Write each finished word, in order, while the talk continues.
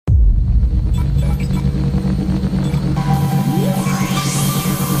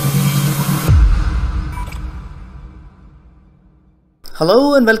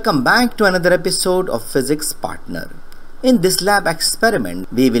Hello and welcome back to another episode of Physics Partner. In this lab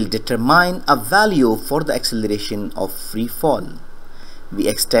experiment, we will determine a value for the acceleration of free fall. We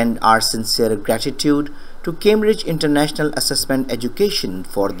extend our sincere gratitude to Cambridge International Assessment Education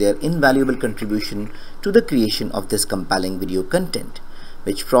for their invaluable contribution to the creation of this compelling video content,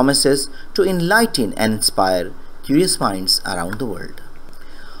 which promises to enlighten and inspire curious minds around the world.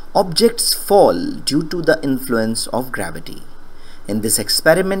 Objects fall due to the influence of gravity. In this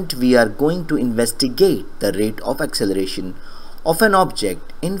experiment, we are going to investigate the rate of acceleration of an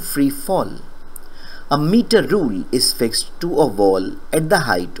object in free fall. A meter rule is fixed to a wall at the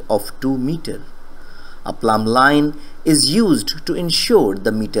height of 2 meters. A plumb line is used to ensure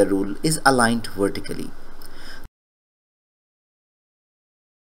the meter rule is aligned vertically.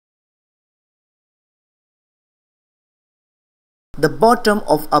 The bottom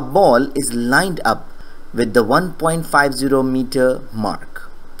of a ball is lined up with the 1.50 meter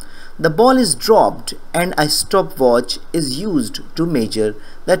mark. The ball is dropped and a stopwatch is used to measure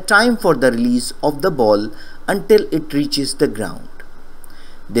the time for the release of the ball until it reaches the ground.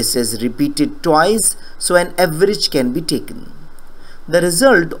 This is repeated twice so an average can be taken. The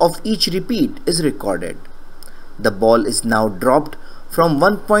result of each repeat is recorded. The ball is now dropped from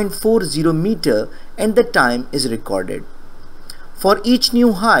 1.40 meter and the time is recorded. For each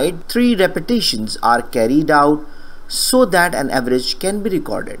new height, 3 repetitions are carried out so that an average can be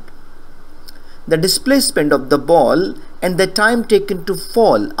recorded. The displacement of the ball and the time taken to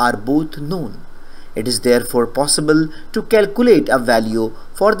fall are both known. It is therefore possible to calculate a value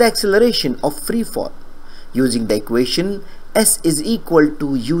for the acceleration of free fall using the equation S is equal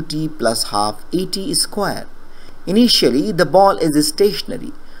to ut plus half at square. Initially, the ball is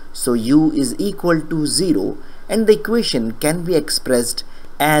stationary, so u is equal to 0 and the equation can be expressed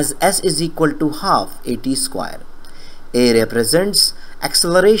as S is equal to half at square. A represents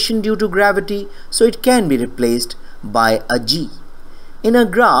acceleration due to gravity, so it can be replaced by a g. In a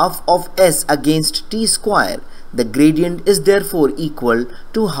graph of S against t square, the gradient is therefore equal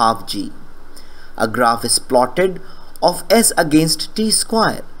to half g. A graph is plotted of S against t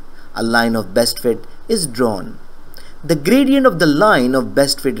square. A line of best fit is drawn. The gradient of the line of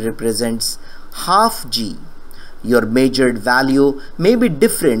best fit represents half g. Your measured value may be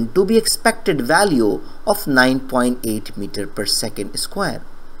different to the expected value of 9.8 meter per second square.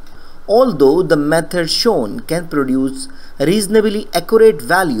 Although the method shown can produce a reasonably accurate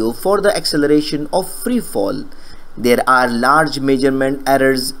value for the acceleration of free fall, there are large measurement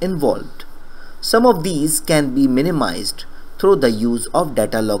errors involved. Some of these can be minimized through the use of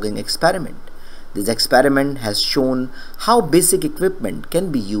data logging experiment. This experiment has shown how basic equipment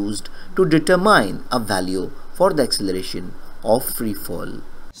can be used to determine a value for the acceleration of free fall.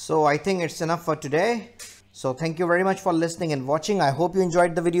 So I think it's enough for today. So thank you very much for listening and watching. I hope you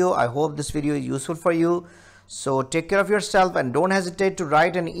enjoyed the video. I hope this video is useful for you. So take care of yourself and don't hesitate to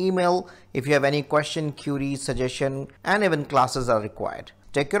write an email if you have any question, query, suggestion, and even classes are required.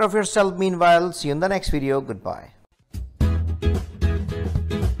 Take care of yourself meanwhile. See you in the next video. Goodbye.